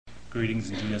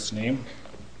Greetings in Jesus' name.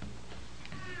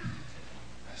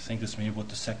 I think this may be about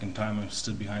the second time I've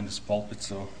stood behind this pulpit,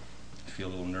 so I feel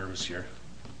a little nervous here.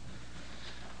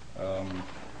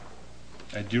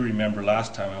 I do remember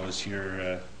last time I was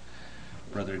here,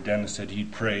 Brother Dennis said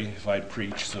he'd pray if I'd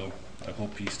preach, so I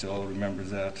hope he still remembers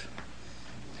that.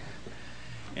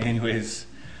 Anyways,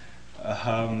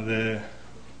 the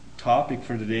topic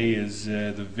for today is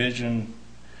the vision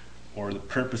or the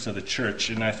purpose of the church,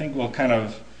 and I think we'll kind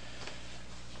of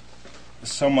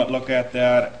somewhat look at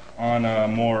that on a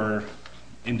more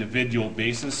individual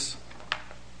basis.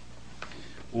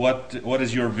 What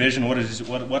is your vision? What is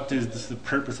the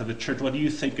purpose of the church? What do you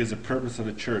think is the purpose of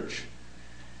the church?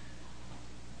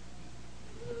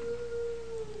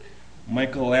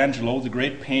 Michelangelo, the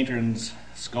great painter and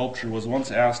sculptor, was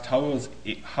once asked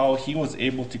how he was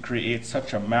able to create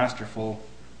such a masterful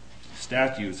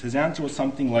statues. His answer was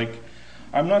something like,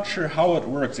 "I'm not sure how it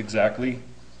works exactly,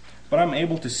 but I'm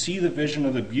able to see the vision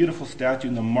of the beautiful statue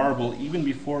in the marble even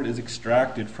before it is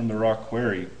extracted from the rock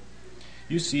quarry.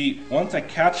 You see, once I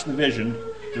catch the vision,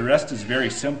 the rest is very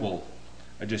simple.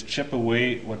 I just chip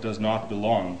away what does not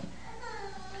belong."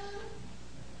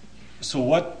 So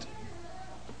what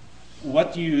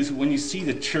do you, when you see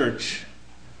the church,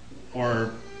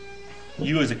 or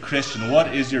you as a Christian,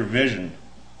 what is your vision?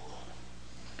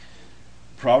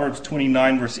 Proverbs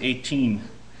 29 verse 18,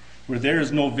 "Where there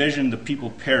is no vision, the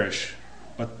people perish,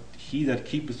 but he that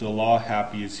keepeth the law,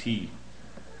 happy is he."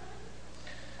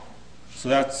 So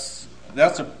that's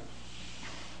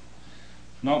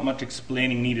not much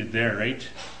explaining needed there, right?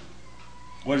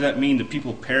 What does that mean? The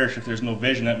people perish if there's no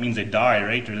vision. That means they die,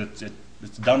 right? Or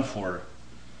it's done for.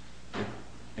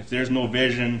 If there's no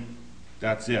vision,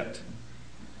 that's it.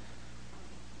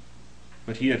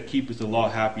 But he that keepeth the law,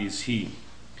 happy is he.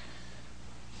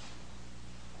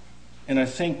 And I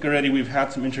think already we've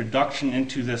had some introduction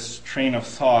into this train of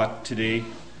thought today.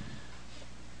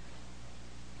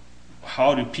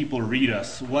 How do people read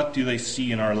us? What do they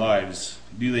see in our lives?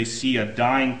 Do they see a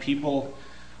dying people,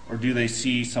 or do they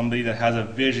see somebody that has a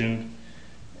vision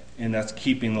and that's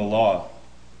keeping the law?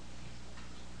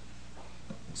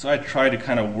 So I try to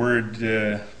kind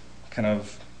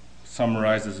of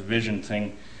summarize this vision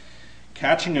thing.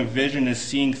 Catching a vision is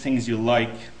seeing things you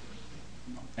like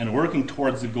and working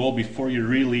towards the goal before you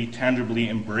really tangibly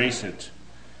embrace it.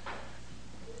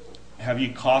 Have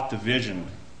you caught the vision?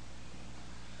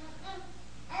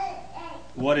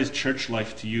 What is church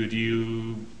life to you? Do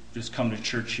you just come to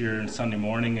church here on Sunday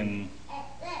morning and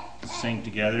sing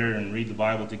together and read the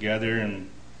Bible together and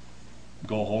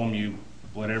go home?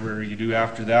 Whatever you do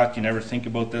after that, you never think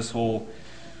about this whole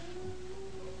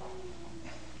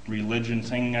religion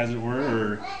thing, as it were?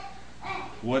 Or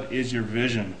what is your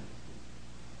vision?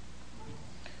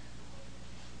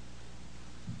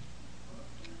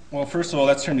 Well, first of all,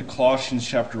 let's turn to Colossians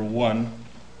chapter 1.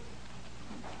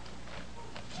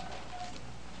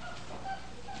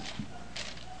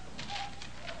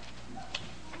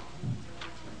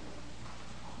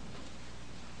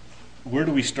 Where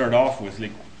do we start off with?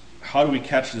 How do we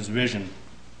catch this vision?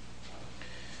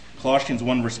 Colossians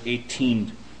 1 verse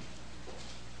 18.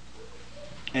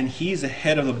 "And he is the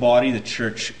head of the body, the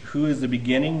church, who is the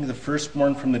beginning, the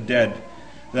firstborn from the dead,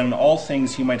 that in all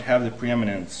things he might have the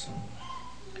preeminence."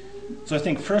 So I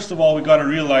think first of all we've got to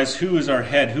realize who is our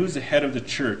head, who's the head of the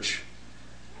church.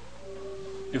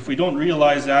 If we don't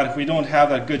realize that, if we don't have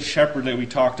that good shepherd that we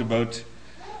talked about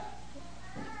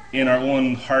in our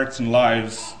own hearts and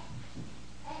lives,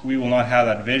 we will not have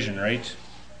that vision, right?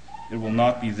 It will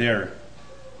not be there.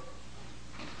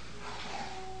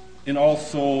 And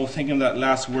also, thinking of that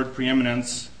last word,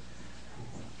 preeminence,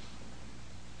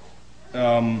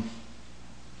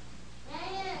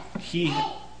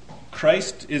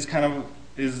 Christ is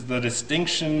the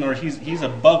distinction, or he's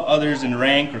above others in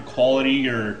rank or quality,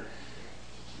 or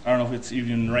I don't know if it's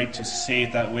even right to say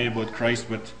it that way about Christ,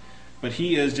 but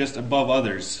he is just above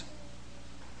others.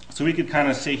 So we could kind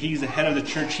of say he's the head of the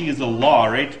church, he is the law,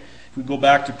 right? If we go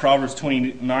back to Proverbs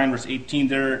 29 verse 18,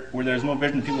 there where there's no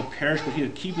vision, people perish, but he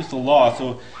that keepeth the law.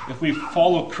 So if we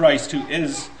follow Christ, who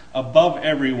is above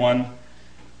everyone,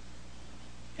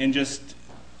 and just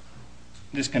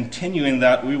continue in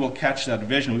that, we will catch that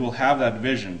vision, we will have that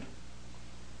vision.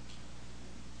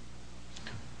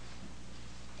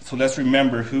 So let's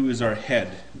remember who is our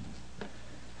head.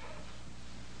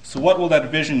 So what will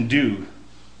that vision do?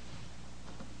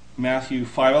 Matthew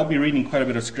 5, I'll be reading quite a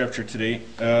bit of scripture today.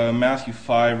 Matthew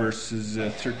 5 verses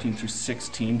 13 through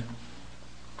 16.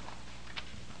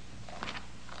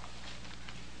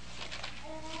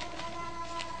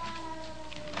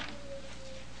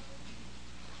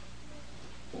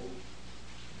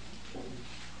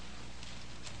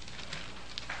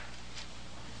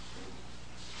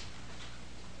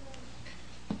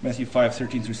 Matthew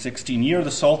 5:13 through 16. Ye are the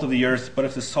salt of the earth, but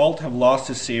if the salt have lost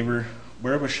his savour,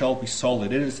 wherever shall it be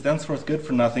salted? It is thenceforth good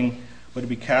for nothing, but to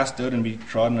be cast out and be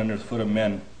trodden under the foot of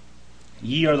men.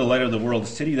 Ye are the light of the world. A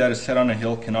city that is set on a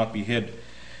hill cannot be hid.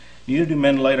 Neither do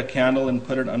men light a candle and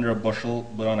put it under a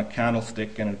bushel, but on a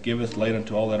candlestick, and it giveth light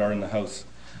unto all that are in the house.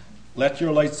 Let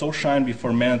your light so shine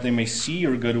before men that they may see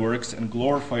your good works and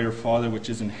glorify your Father which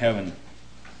is in heaven.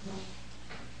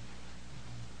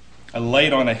 A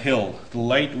light on a hill. The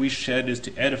light we shed is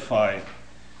to edify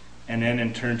and then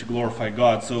in turn to glorify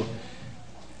God. So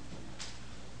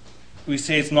we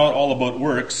say it's not all about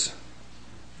works,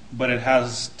 but it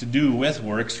has to do with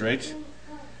works, right?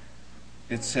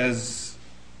 It says,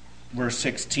 verse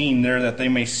 16 there, that they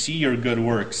may see your good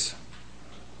works.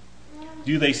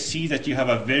 Do they see that you have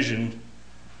a vision,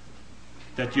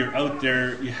 that you're out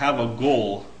there, you have a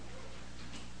goal?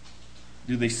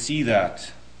 Do they see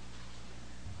that?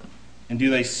 And do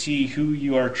they see who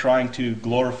you are trying to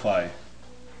glorify?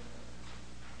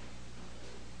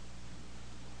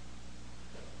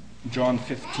 John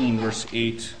 15, verse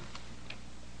 8.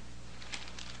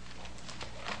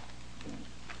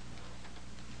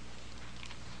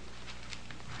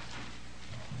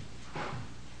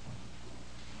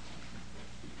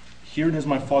 Herein is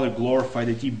my Father glorified,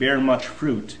 that ye bear much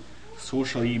fruit, so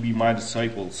shall ye be my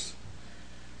disciples.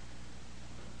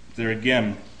 There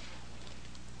again,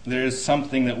 there is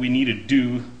something that we need to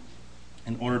do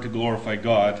in order to glorify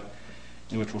God,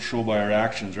 which will show by our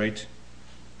actions, right?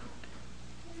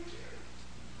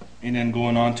 And then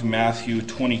going on to Matthew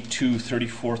 22,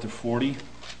 34 through 40.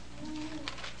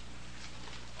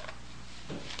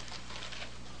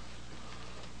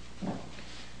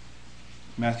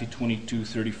 Matthew 22,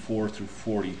 34 through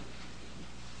 40.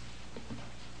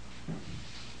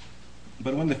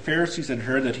 But when the Pharisees had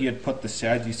heard that he had put the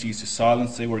Sadducees to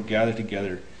silence, they were gathered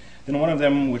together. Then one of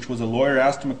them, which was a lawyer,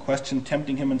 asked him a question,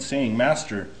 tempting him and saying,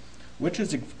 Master, which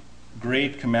is a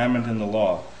great commandment in the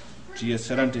law? Jesus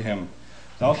said unto him,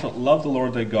 Thou shalt love the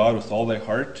Lord thy God with all thy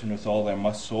heart, and with all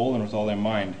thy soul, and with all thy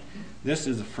mind. This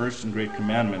is the first and great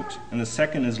commandment. And the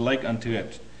second is like unto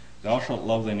it, Thou shalt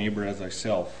love thy neighbor as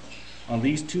thyself. On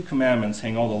these two commandments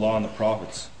hang all the law and the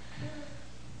prophets.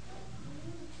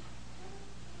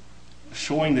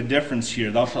 Showing the difference here.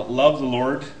 Thou shalt love the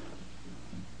Lord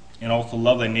and also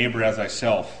love thy neighbor as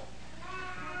thyself.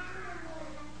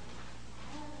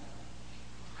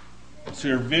 So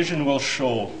your vision will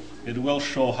show. It will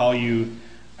show how you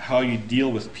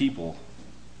deal with people.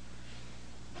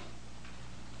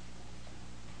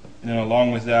 And then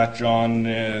along with that, John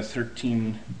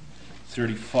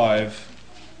 13:35.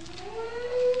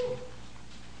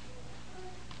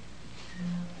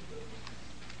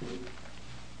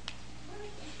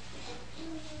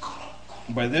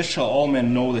 By this shall all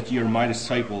men know that ye are my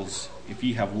disciples, if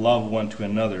ye have love one to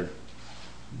another.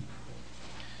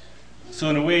 So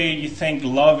in a way, you think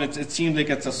love, it seems like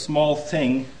it's a small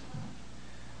thing.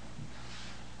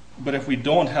 But if we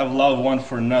don't have love one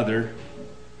for another,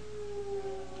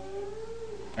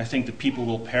 I think the people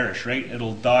will perish, right?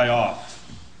 It'll die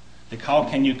off. Like, how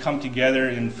can you come together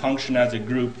and function as a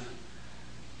group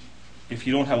if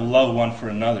you don't have love one for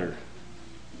another?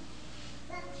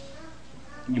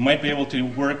 You might be able to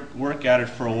work at it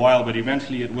for a while, but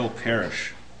eventually it will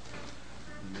perish.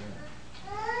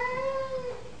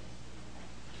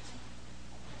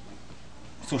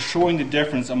 So showing the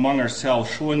difference among ourselves,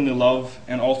 showing the love,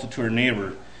 and also to our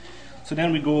neighbor. So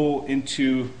then we go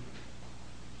into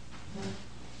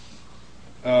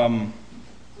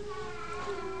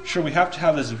sure, we have to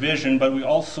have this vision, but we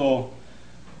also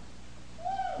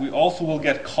will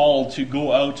get called to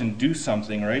go out and do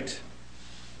something, right?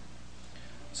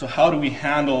 So how do we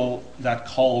handle that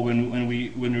call when we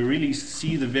really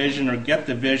see the vision or get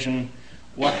the vision?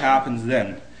 What happens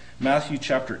then? Matthew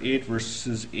chapter 8,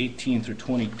 verses 18 through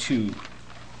 22.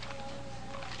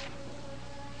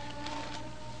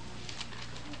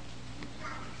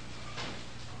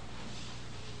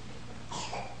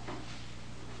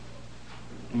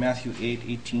 Matthew 8,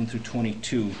 18 through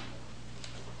 22.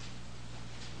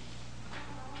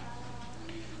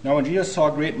 Now when Jesus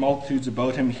saw great multitudes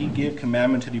about him, he gave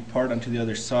commandment to depart unto the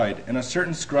other side. And a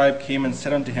certain scribe came and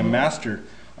said unto him, Master,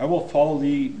 I will follow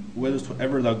thee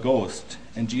whithersoever thou goest.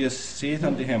 And Jesus saith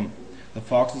unto him, The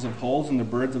foxes have holes, and the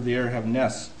birds of the air have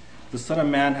nests. The Son of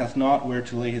Man hath not where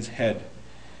to lay his head.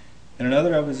 And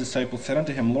another of his disciples said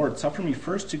unto him, Lord, suffer me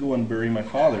first to go and bury my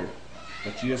father.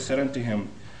 But Jesus said unto him,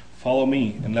 Follow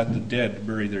me, and let the dead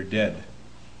bury their dead.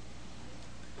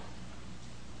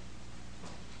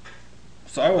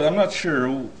 So I'm not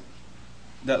sure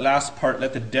that last part,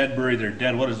 let the dead bury their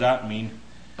dead. What does that mean?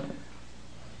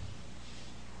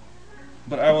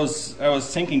 But I was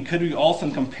thinking, could we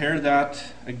also compare that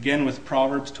again with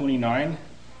Proverbs 29,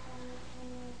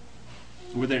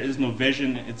 where there is no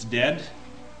vision, it's dead?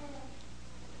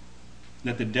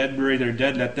 Let the dead bury their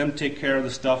dead. Let them take care of the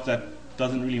stuff that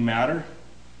doesn't really matter.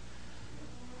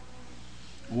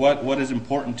 What is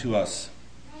important to us?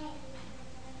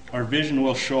 Our vision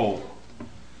will show.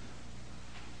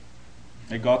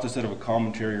 I got this out of a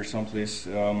commentary or someplace.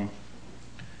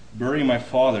 Bury my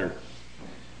father.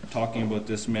 Talking about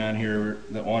this man here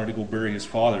that wanted to go bury his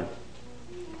father.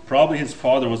 Probably his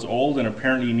father was old and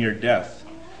apparently near death.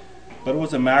 But it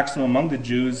was a maxim among the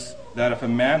Jews that if a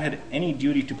man had any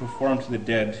duty to perform to the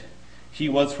dead, he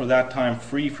was for that time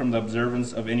free from the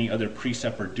observance of any other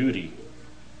precept or duty.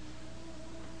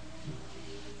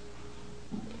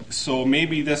 So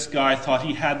maybe this guy thought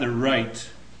he had the right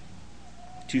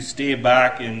to stay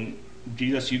back and,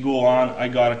 Jesus, you go on, I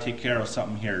got to take care of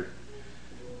something here.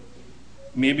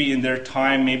 Maybe in their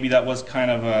time, maybe that was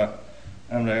kind of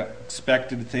an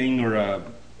expected thing or a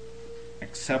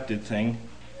accepted thing.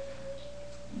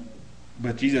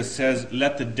 But Jesus says,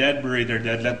 let the dead bury their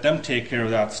dead. Let them take care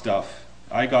of that stuff.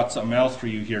 I got something else for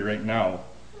you here right now.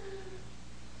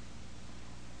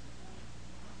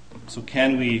 So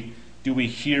do we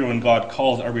hear when God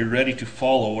calls? Are we ready to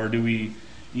follow? Or do we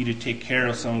need to take care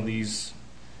of some of these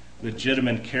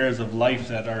legitimate cares of life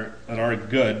that are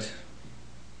good,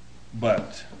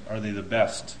 but are they the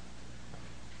best?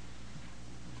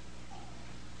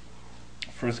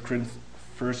 1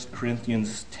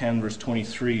 Corinthians 10 verse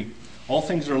 23. All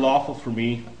things are lawful for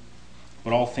me,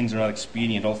 but all things are not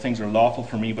expedient. All things are lawful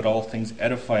for me, but all things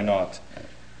edify not.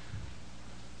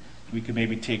 We could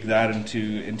maybe take that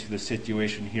into the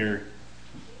situation here.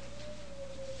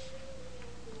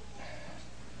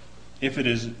 If it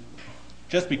is,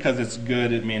 just because it's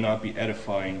good, it may not be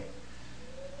edifying.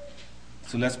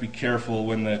 So let's be careful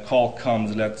when the call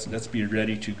comes. Let's be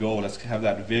ready to go. Let's have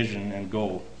that vision and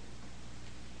go.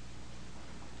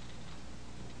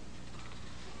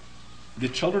 The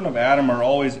children of Adam are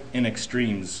always in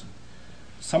extremes.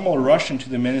 Some will rush into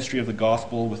the ministry of the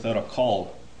gospel without a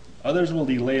call. Others will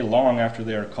delay long after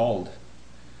they are called.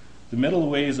 The middle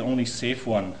way is the only safe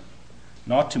one,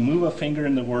 not to move a finger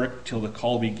in the work till the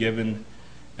call be given,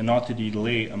 and not to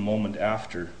delay a moment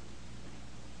after.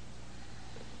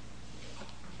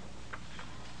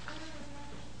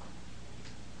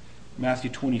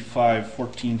 Matthew 25,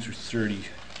 14 through 30.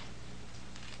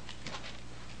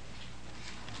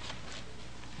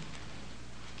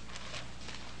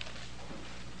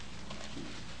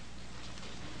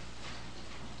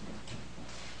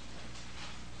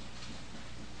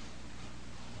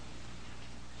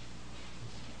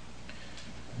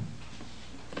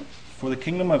 For the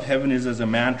kingdom of heaven is as a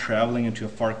man traveling into a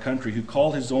far country, who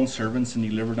called his own servants and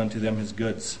delivered unto them his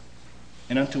goods.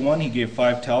 And unto one he gave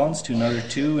 5 talents, to another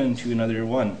 2, and to another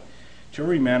 1, to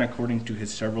every man according to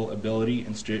his several ability,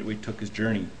 and straightway took his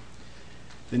journey.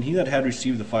 Then he that had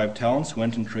received the 5 talents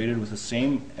went and traded with the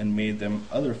same, and made them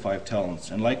other 5 talents.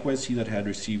 And likewise he that had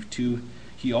received 2,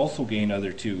 he also gained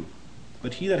other 2.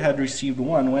 But he that had received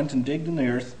 1 went and digged in the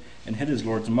earth, and hid his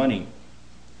Lord's money.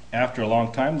 After a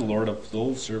long time the Lord of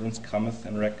those servants cometh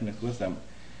and reckoneth with them.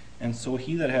 And so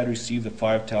he that had received the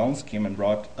 5 talents came and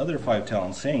brought other 5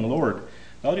 talents, saying, Lord,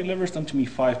 thou deliverest unto me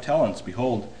 5 talents.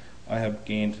 Behold, I have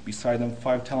gained beside them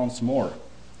 5 talents more.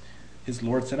 His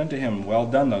Lord said unto him, Well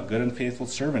done, thou good and faithful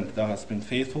servant. Thou hast been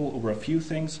faithful over a few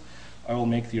things. I will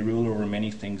make thee a ruler over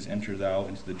many things. Enter thou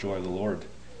into the joy of the Lord.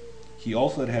 He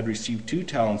also that had received 2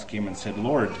 talents came and said,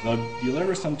 Lord, thou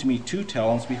deliverest unto me 2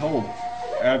 talents. Behold,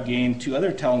 I have gained 2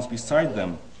 other talents beside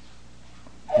them.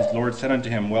 His Lord said unto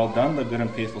him, Well done, thou good and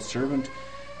faithful servant.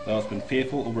 Thou hast been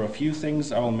faithful over a few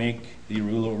things. I will make thee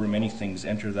ruler over many things.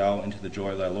 Enter thou into the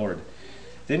joy of thy Lord.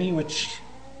 Then he which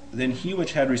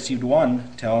had received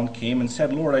 1 talent came and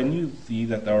said, Lord, I knew thee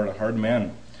that thou art a hard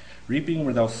man, reaping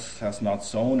where thou hast not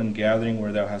sown, and gathering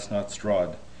where thou hast not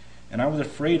strawed. And I was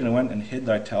afraid, and went and hid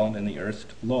thy talent in the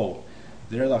earth. Lo,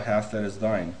 there thou hast that is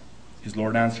thine. His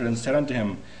Lord answered and said unto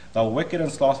him, Thou wicked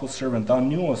and slothful servant, thou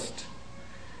knewest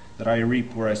that I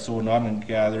reap where I sow not, and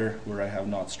gather where I have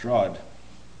not strawed.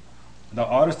 Thou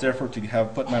oughtest therefore to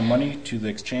have put my money to the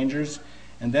exchangers,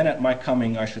 and then at my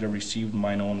coming I should have received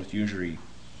mine own with usury.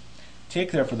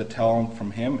 Take therefore the talent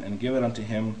from him, and give it unto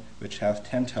him which hath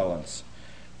 10 talents.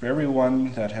 For every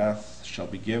one that hath shall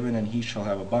be given, and he shall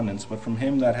have abundance. But from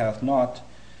him that hath not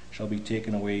shall be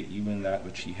taken away even that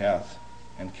which he hath.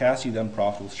 And cast ye the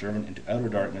unprofitable servant into outer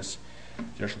darkness.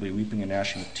 There shall be weeping and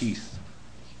gnashing of teeth.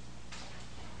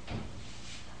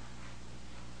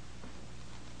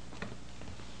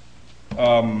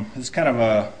 This is kind of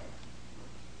a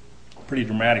pretty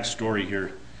dramatic story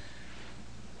here.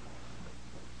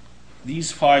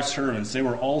 These 5 servants, they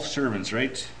were all servants,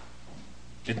 right?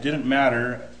 It didn't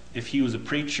matter if he was a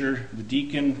preacher, the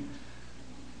deacon,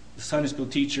 the Sunday school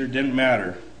teacher, didn't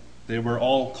matter. They were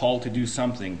all called to do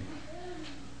something.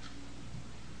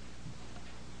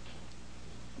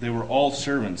 They were all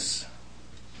servants.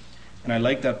 And I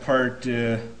like that part,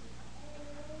 where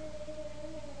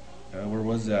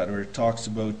was that? Where it talks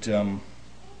about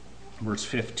verse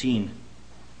 15.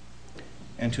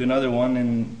 And to another one,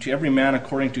 and to every man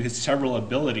according to his several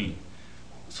ability.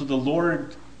 So the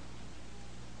Lord,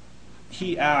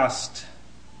 he asked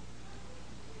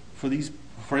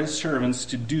for his servants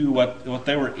to do what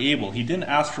they were able. He didn't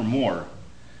ask for more.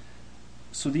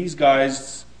 So these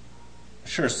guys,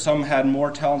 sure, some had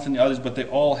more talent than the others, but they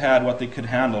all had what they could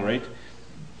handle, right?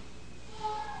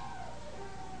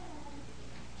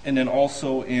 And then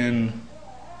also in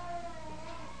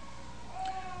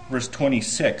verse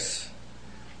 26,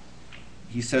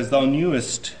 he says, "Thou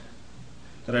knewest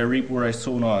that I reap where I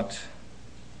sow not."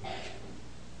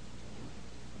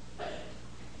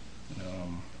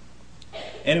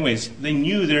 Anyways, they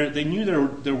knew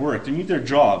their work, they knew their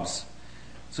jobs.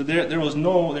 So there was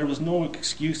no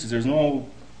excuses. They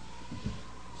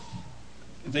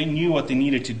knew what they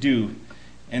needed to do,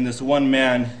 and this one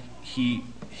man, he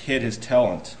hid his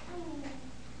talent.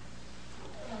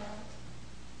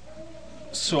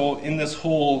 So in this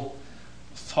whole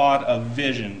thought of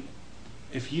vision,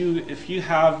 if you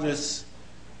have this,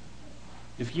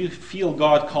 if you feel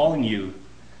God calling you,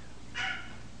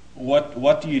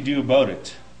 what do you do about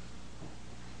it?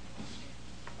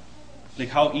 Like,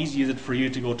 how easy is it for you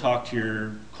to go talk to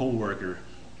your co-worker?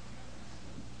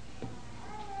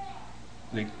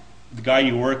 Like, the guy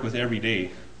you work with every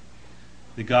day.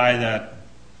 The guy that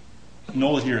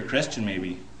knows you're a Christian,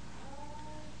 maybe.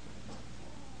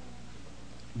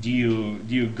 Do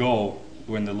you go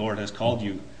when the Lord has called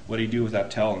you? What do you do with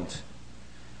that talent?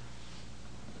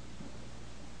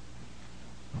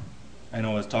 I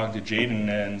know I was talking to Jaden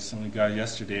and some of the guys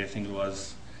yesterday, I think it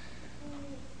was,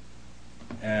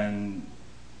 and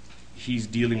he's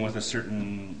dealing with a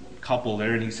certain couple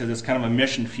there, and he said it's kind of a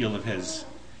mission field of his.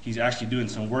 He's actually doing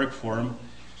some work for him,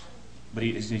 but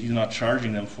he's not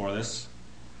charging them for this.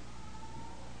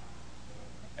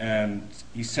 And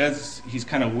he says he's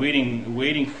kind of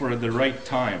waiting for the right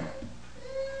time.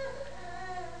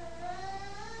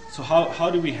 So how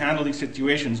do we handle these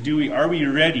situations? Are we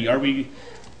ready?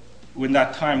 When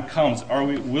that time comes,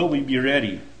 will we be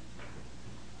ready?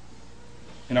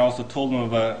 And I also told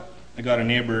him I got a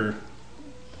neighbor.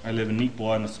 I live in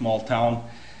Neepawa, in a small town,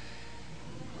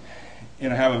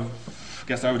 and I have I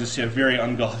guess I would just say a very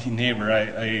ungodly neighbor.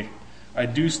 I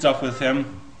do stuff with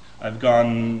him. I've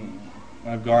gone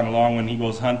along when he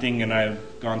goes hunting, and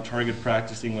I've gone target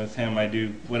practicing with him. I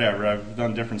do whatever. I've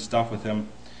done different stuff with him.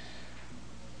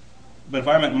 But if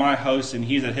I'm at my house and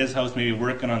he's at his house, maybe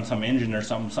working on some engine or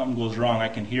something goes wrong, I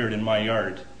can hear it in my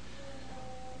yard.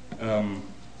 And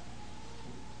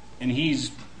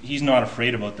he's not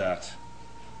afraid about that.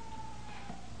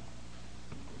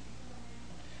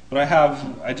 But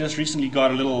I just recently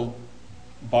got a little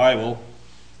Bible,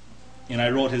 and I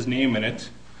wrote his name in it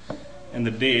and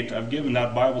the date. I've given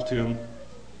that Bible to him,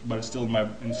 but it's still in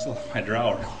my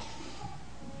drawer.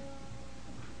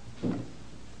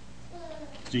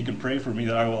 So you can pray for me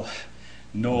that I will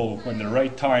know when the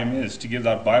right time is to give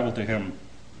that Bible to him.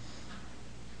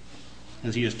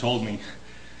 As he has told me,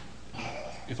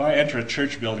 if I enter a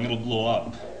church building, it'll blow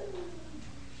up.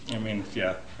 I mean,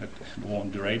 yeah, it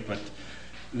won't do, right? But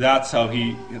that's how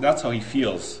he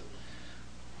feels.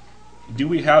 Do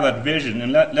we have that vision?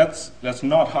 And let's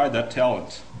not hide that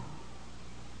talent.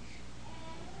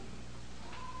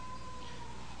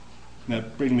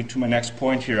 That brings me to my next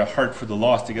point here, a heart for the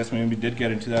lost. I guess maybe we did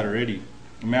get into that already.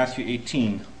 Matthew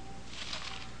 18.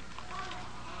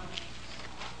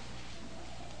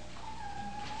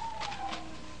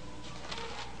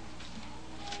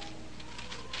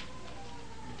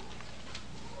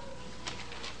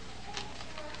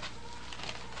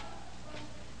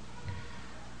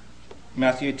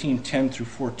 Matthew 18:10 through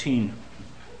 14.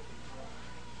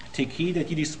 Take heed that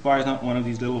ye despise not one of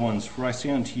these little ones, for I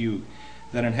say unto you,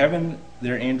 that in heaven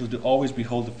their angels do always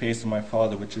behold the face of my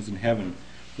Father which is in heaven.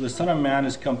 For the Son of Man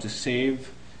is come to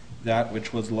save that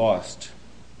which was lost.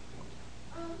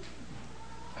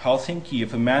 How think ye,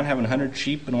 if a man have 100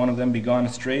 sheep, and one of them be gone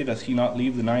astray, doth he not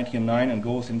leave the 99 and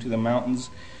goeth into the mountains,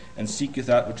 and seeketh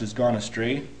that which is gone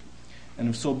astray? And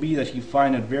if so be that he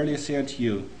find it, verily I say unto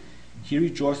you, he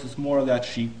rejoiceth more of that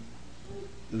sheep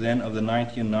than of the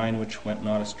 99 which went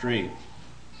not astray.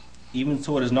 Even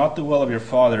so it is not the will of your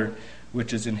Father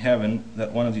which is in heaven,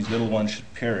 that one of these little ones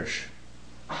should perish.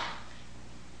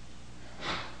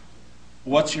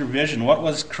 What's your vision? What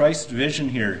was Christ's vision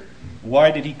here?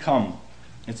 Why did he come?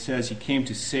 It says he came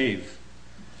to save.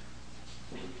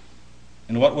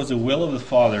 And what was the will of the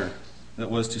Father that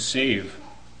was to save?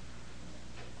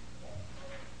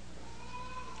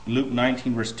 Luke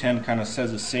 19 verse 10 kind of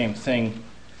says the same thing.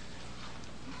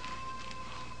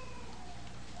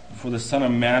 For the Son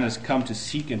of Man has come to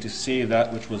seek and to save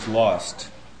that which was lost.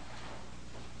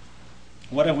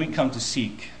 What have we come to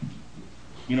seek?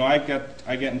 I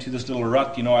get into this little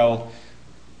rut.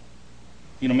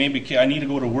 Maybe I need to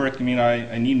go to work.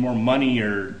 I need more money,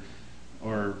 or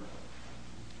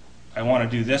I want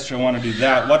to do this or I want to do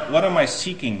that. What am I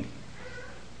seeking?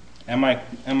 Am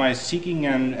I seeking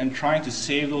and trying to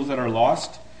save those that are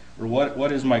lost? Or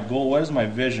what is my goal? What is my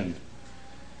vision?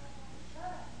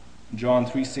 John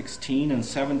 3:16 and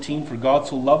 17, for God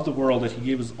so loved the world that he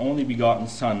gave his only begotten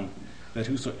Son, that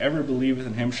whosoever believeth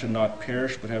in him should not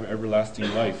perish but have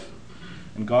everlasting life.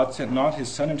 And God sent not his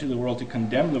Son into the world to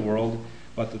condemn the world,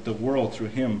 but that the world through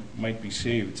him might be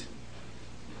saved.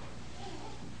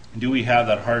 Do we have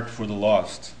that heart for the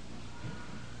lost?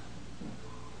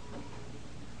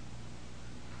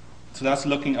 So that's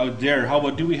looking out there. How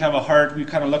about, do we have a heart? We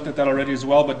kind of looked at that already as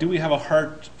well, but do we have a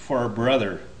heart for our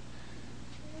brother?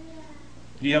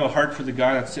 Do you have a heart for the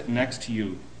guy that's sitting next to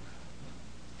you?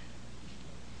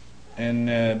 And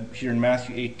here in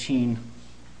Matthew 18,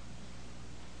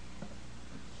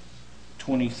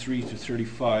 23 to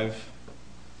 35.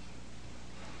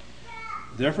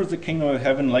 Therefore is the kingdom of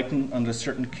heaven likened unto a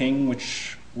certain king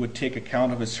which would take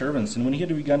account of his servants. And when he had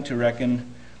begun to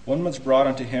reckon, one was brought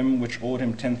unto him which owed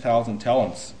him 10,000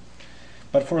 talents.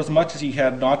 But forasmuch as he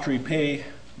had not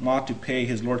to pay,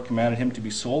 his Lord commanded him to be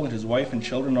sold, and his wife and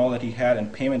children, all that he had,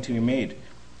 and payment to be made.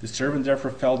 The servant therefore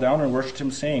fell down and worshipped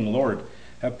him, saying, Lord,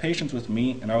 have patience with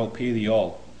me, and I will pay thee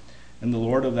all. And the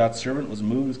Lord of that servant was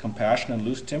moved with compassion, and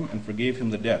loosed him, and forgave him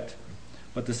the debt.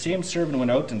 But the same servant went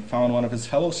out and found one of his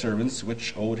fellow servants,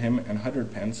 which owed him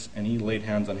 100 pence, and he laid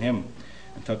hands on him,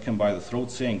 and took him by the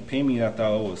throat, saying, Pay me that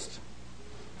thou owest.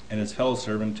 And his fellow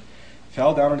servant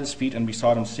fell down at his feet, and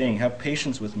besought him, saying, Have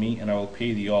patience with me, and I will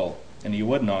pay thee all. And he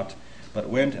would not, but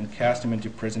went and cast him into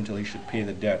prison till he should pay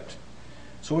the debt.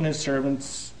 So when his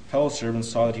fellow servants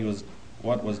saw that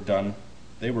what was done,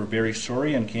 they were very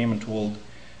sorry, and came and told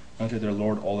unto their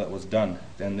Lord all that was done.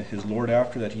 Then his Lord,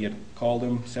 after that he had called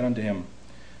him, said unto him,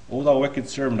 O thou wicked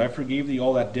servant, I forgave thee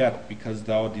all that debt, because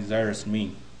thou desirest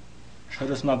me.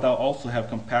 Shouldest not thou also have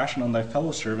compassion on thy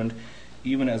fellow servant,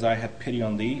 even as I had pity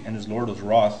on thee? And his Lord was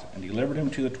wroth, and delivered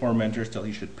him to the tormentors, till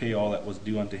he should pay all that was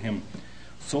due unto him.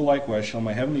 So likewise shall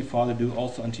my heavenly Father do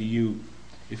also unto you,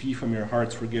 if ye from your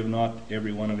hearts forgive not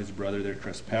every one of his brother their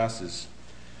trespasses.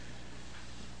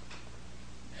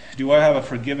 Do I have a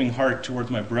forgiving heart towards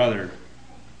my brother?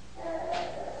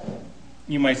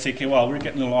 You might say, okay, well, we're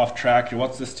getting a little off track here.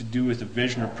 What's this to do with the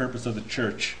vision or purpose of the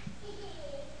church?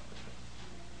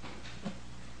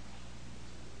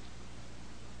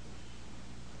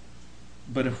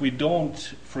 But if we don't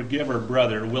forgive our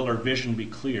brother, will our vision be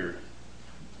clear?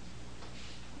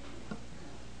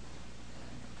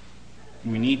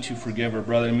 We need to forgive our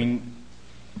brother.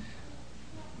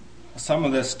 Some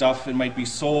of this stuff, it might be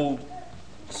so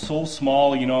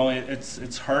small,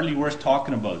 it's hardly worth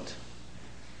talking about.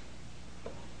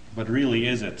 But really,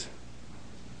 is it?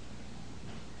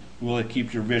 Will it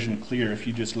keep your vision clear if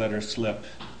you just let her slip?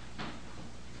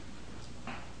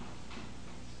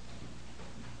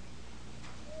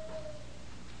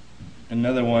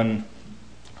 Another one,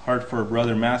 heart for a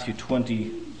brother, Matthew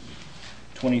 20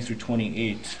 through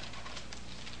 28.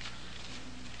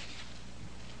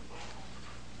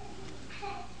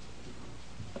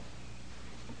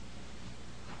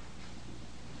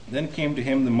 Then came to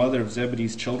him the mother of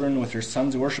Zebedee's children with her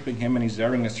sons worshipping him, and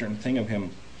desiring a certain thing of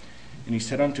him. And he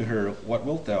said unto her, What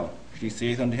wilt thou? She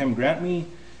saith unto him, Grant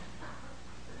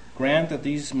that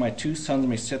these my 2 sons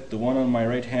may sit, the one on my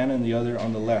right hand and the other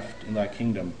on the left, in thy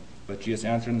kingdom. But Jesus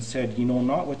answered and said, Ye know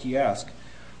not what ye ask.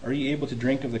 Are ye able to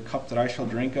drink of the cup that I shall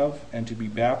drink of, and to be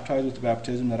baptized with the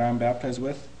baptism that I am baptized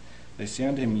with? They say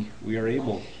unto him, We are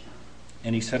able.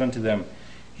 And he said unto them,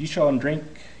 Ye shall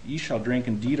drink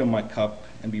indeed of my cup,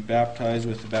 and be baptized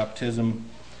with the baptism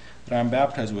that I am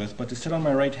baptized with. But to sit on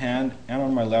my right hand and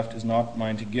on my left is not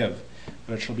mine to give,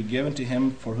 but it shall be given to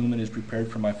him for whom it is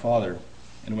prepared from my Father.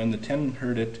 And when the 10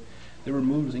 heard it, they were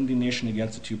moved with indignation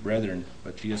against the 2 brethren.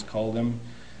 But Jesus called them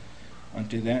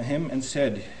unto him, and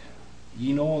said,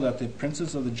 Ye know that the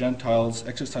princes of the Gentiles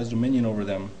exercise dominion over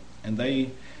them, and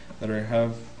they that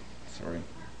are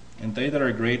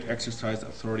great exercise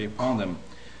authority upon them.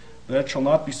 But it shall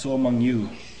not be so among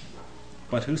you.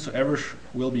 But whosoever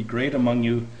will be great among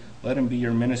you, let him be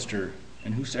your minister.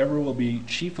 And whosoever will be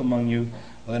chief among you,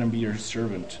 let him be your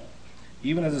servant.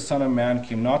 Even as the Son of Man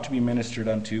came not to be ministered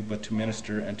unto, but to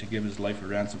minister and to give his life a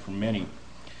ransom for many.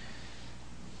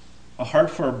 A heart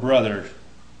for a brother.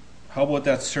 How about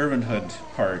that servanthood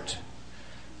part?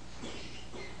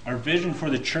 Our vision for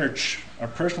the church, our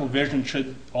personal vision,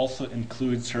 should also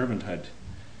include servanthood.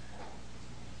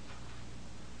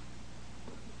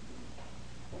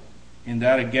 And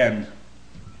that, again,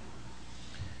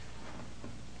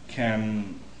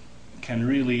 can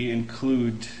really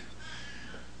include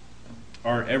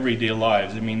our everyday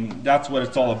lives. I mean, that's what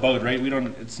it's all about, right?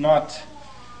 It's not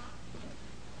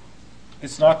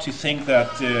to think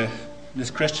that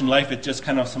this Christian life, it's just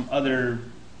kind of some other,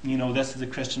 this is a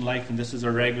Christian life and this is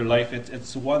a regular life.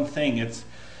 It's one thing. It's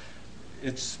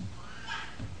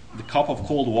the cup of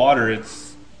cold water. It's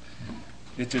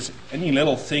just any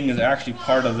little thing is actually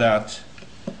part of that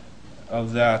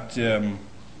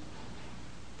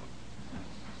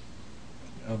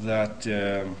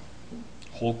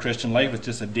whole Christian life. It's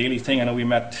just a daily thing. I know we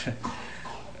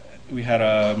had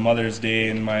a Mother's Day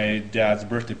and my dad's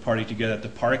birthday party together at the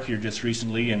park here just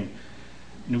recently, and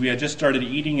we had just started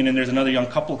eating, and then there's another young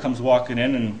couple comes walking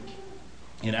in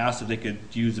and asked if they could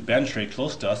use the bench right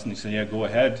close to us, and they said, yeah, go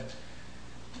ahead.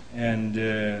 And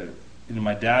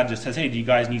my dad just says, hey, do you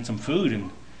guys need some food? And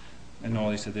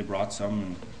no, they said they brought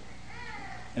some.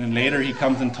 And then later he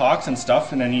comes and talks and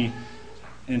stuff, and then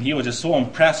he was just so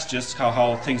impressed just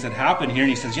how things had happened here, and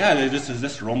he says, yeah, this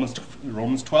is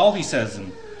Romans 12, he says,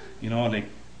 and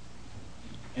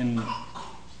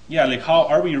how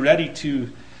are we ready to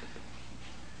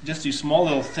just do small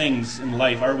little things in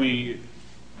life?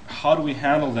 How do we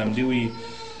handle them?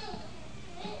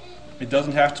 It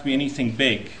doesn't have to be anything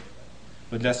big,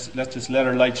 but let's just let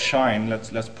our light shine.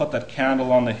 Let's put that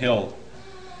candle on the hill.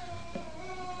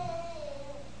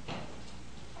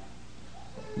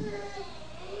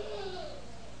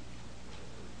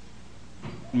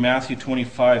 Matthew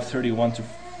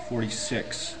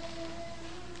 25:31-46.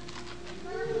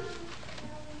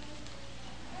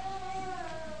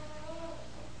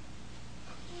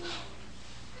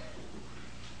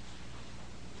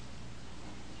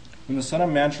 When the Son of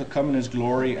Man shall come in his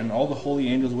glory, and all the holy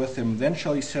angels with him, then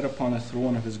shall he sit upon the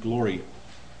throne of his glory.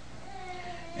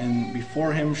 And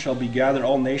before him shall be gathered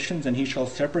all nations, and he shall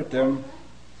separate them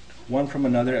one from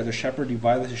another, as a shepherd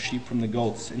divideth his sheep from the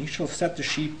goats. And he shall set the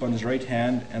sheep on his right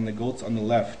hand, and the goats on the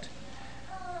left.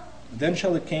 Then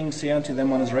shall the king say unto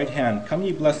them on his right hand, Come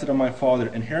ye blessed of my Father,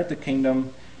 inherit the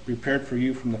kingdom prepared for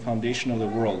you from the foundation of the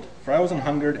world. For I was an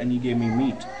hungered, and ye gave me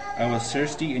meat. I was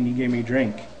thirsty, and ye gave me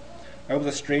drink. I was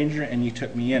a stranger, and ye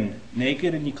took me in.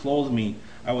 Naked, and ye clothed me.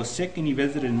 I was sick, and ye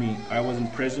visited me. I was in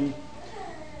prison,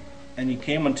 and ye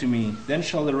came unto me. Then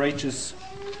shall the righteous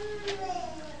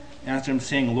answer him,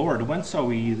 saying, Lord, when saw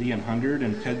we thee an hungered,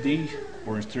 and fed thee,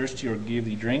 or thirsty, or gave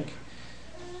thee drink?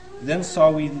 When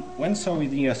saw we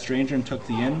thee a stranger, and took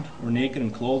thee in, or naked,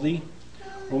 and clothed thee?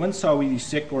 Or when saw we thee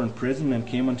sick, or in prison, and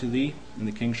came unto thee? And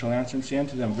the king shall answer and say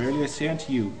unto them, Verily I say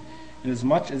unto you,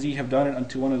 inasmuch as ye have done it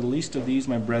unto one of the least of these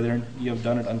my brethren, ye have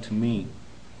done it unto me.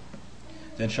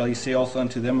 Then shall he say also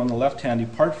unto them on the left hand,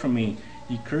 Depart from me,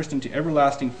 ye cursed, into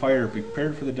everlasting fire,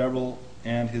 prepared for the devil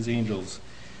and his angels.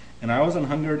 And I was an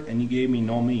hungered, and ye gave me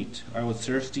no meat. I was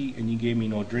thirsty, and ye gave me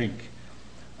no drink.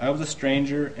 I was a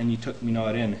stranger, and ye took me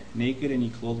not in. Naked, and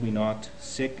ye clothed me not.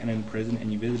 Sick, and in prison,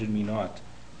 and ye visited me not.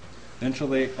 Then shall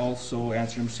they also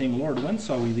answer him, saying, Lord, when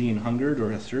saw we thee an hungered,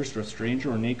 or athirst, or a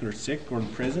stranger, or naked, or sick, or in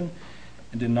prison,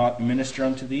 and did not minister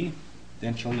unto thee?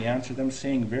 Then shall he answer them,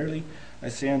 saying, Verily I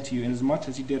say unto you, inasmuch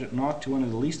as ye did it not to one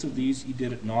of the least of these, ye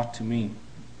did it not to me.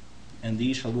 And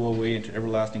these shall go away into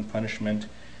everlasting punishment,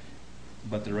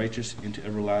 but the righteous into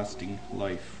everlasting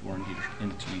life, or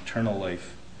into eternal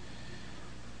life.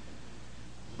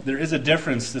 There is a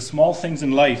difference. The small things in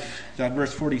life, that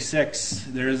verse 46,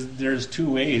 there's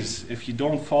two ways. If you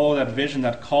don't follow that vision,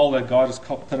 that call that God has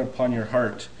put upon your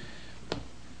heart,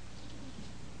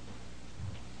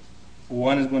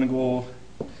 one is going to go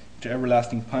to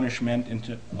everlasting punishment,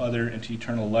 into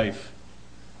eternal life.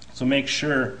 So make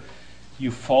sure you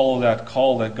follow that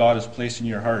call that God has placed in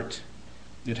your heart.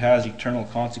 It has eternal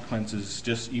consequences,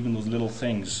 just even those little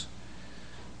things.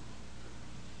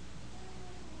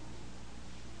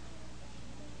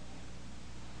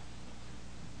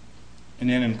 And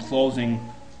then in closing,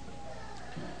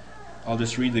 I'll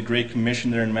just read the Great Commission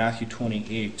there in Matthew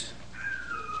 28.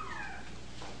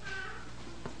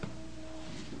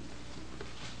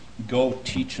 Go,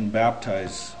 teach, and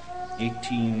baptize.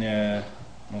 Matthew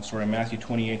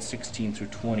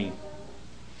 28:16-20.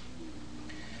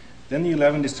 Then the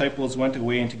 11 disciples went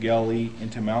away into Galilee,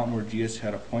 into a mountain where Jesus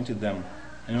had appointed them.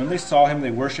 And when they saw him,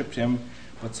 they worshipped him,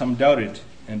 but some doubted.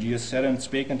 And Jesus said and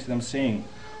spake unto them, saying,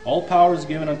 All power is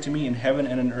given unto me in heaven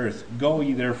and in earth. Go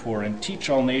ye therefore, and teach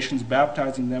all nations,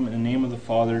 baptizing them in the name of the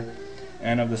Father,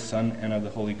 and of the Son, and of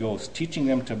the Holy Ghost, teaching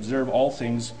them to observe all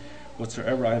things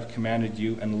whatsoever I have commanded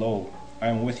you. And lo, I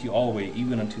am with you always,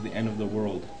 even unto the end of the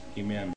world. Amen.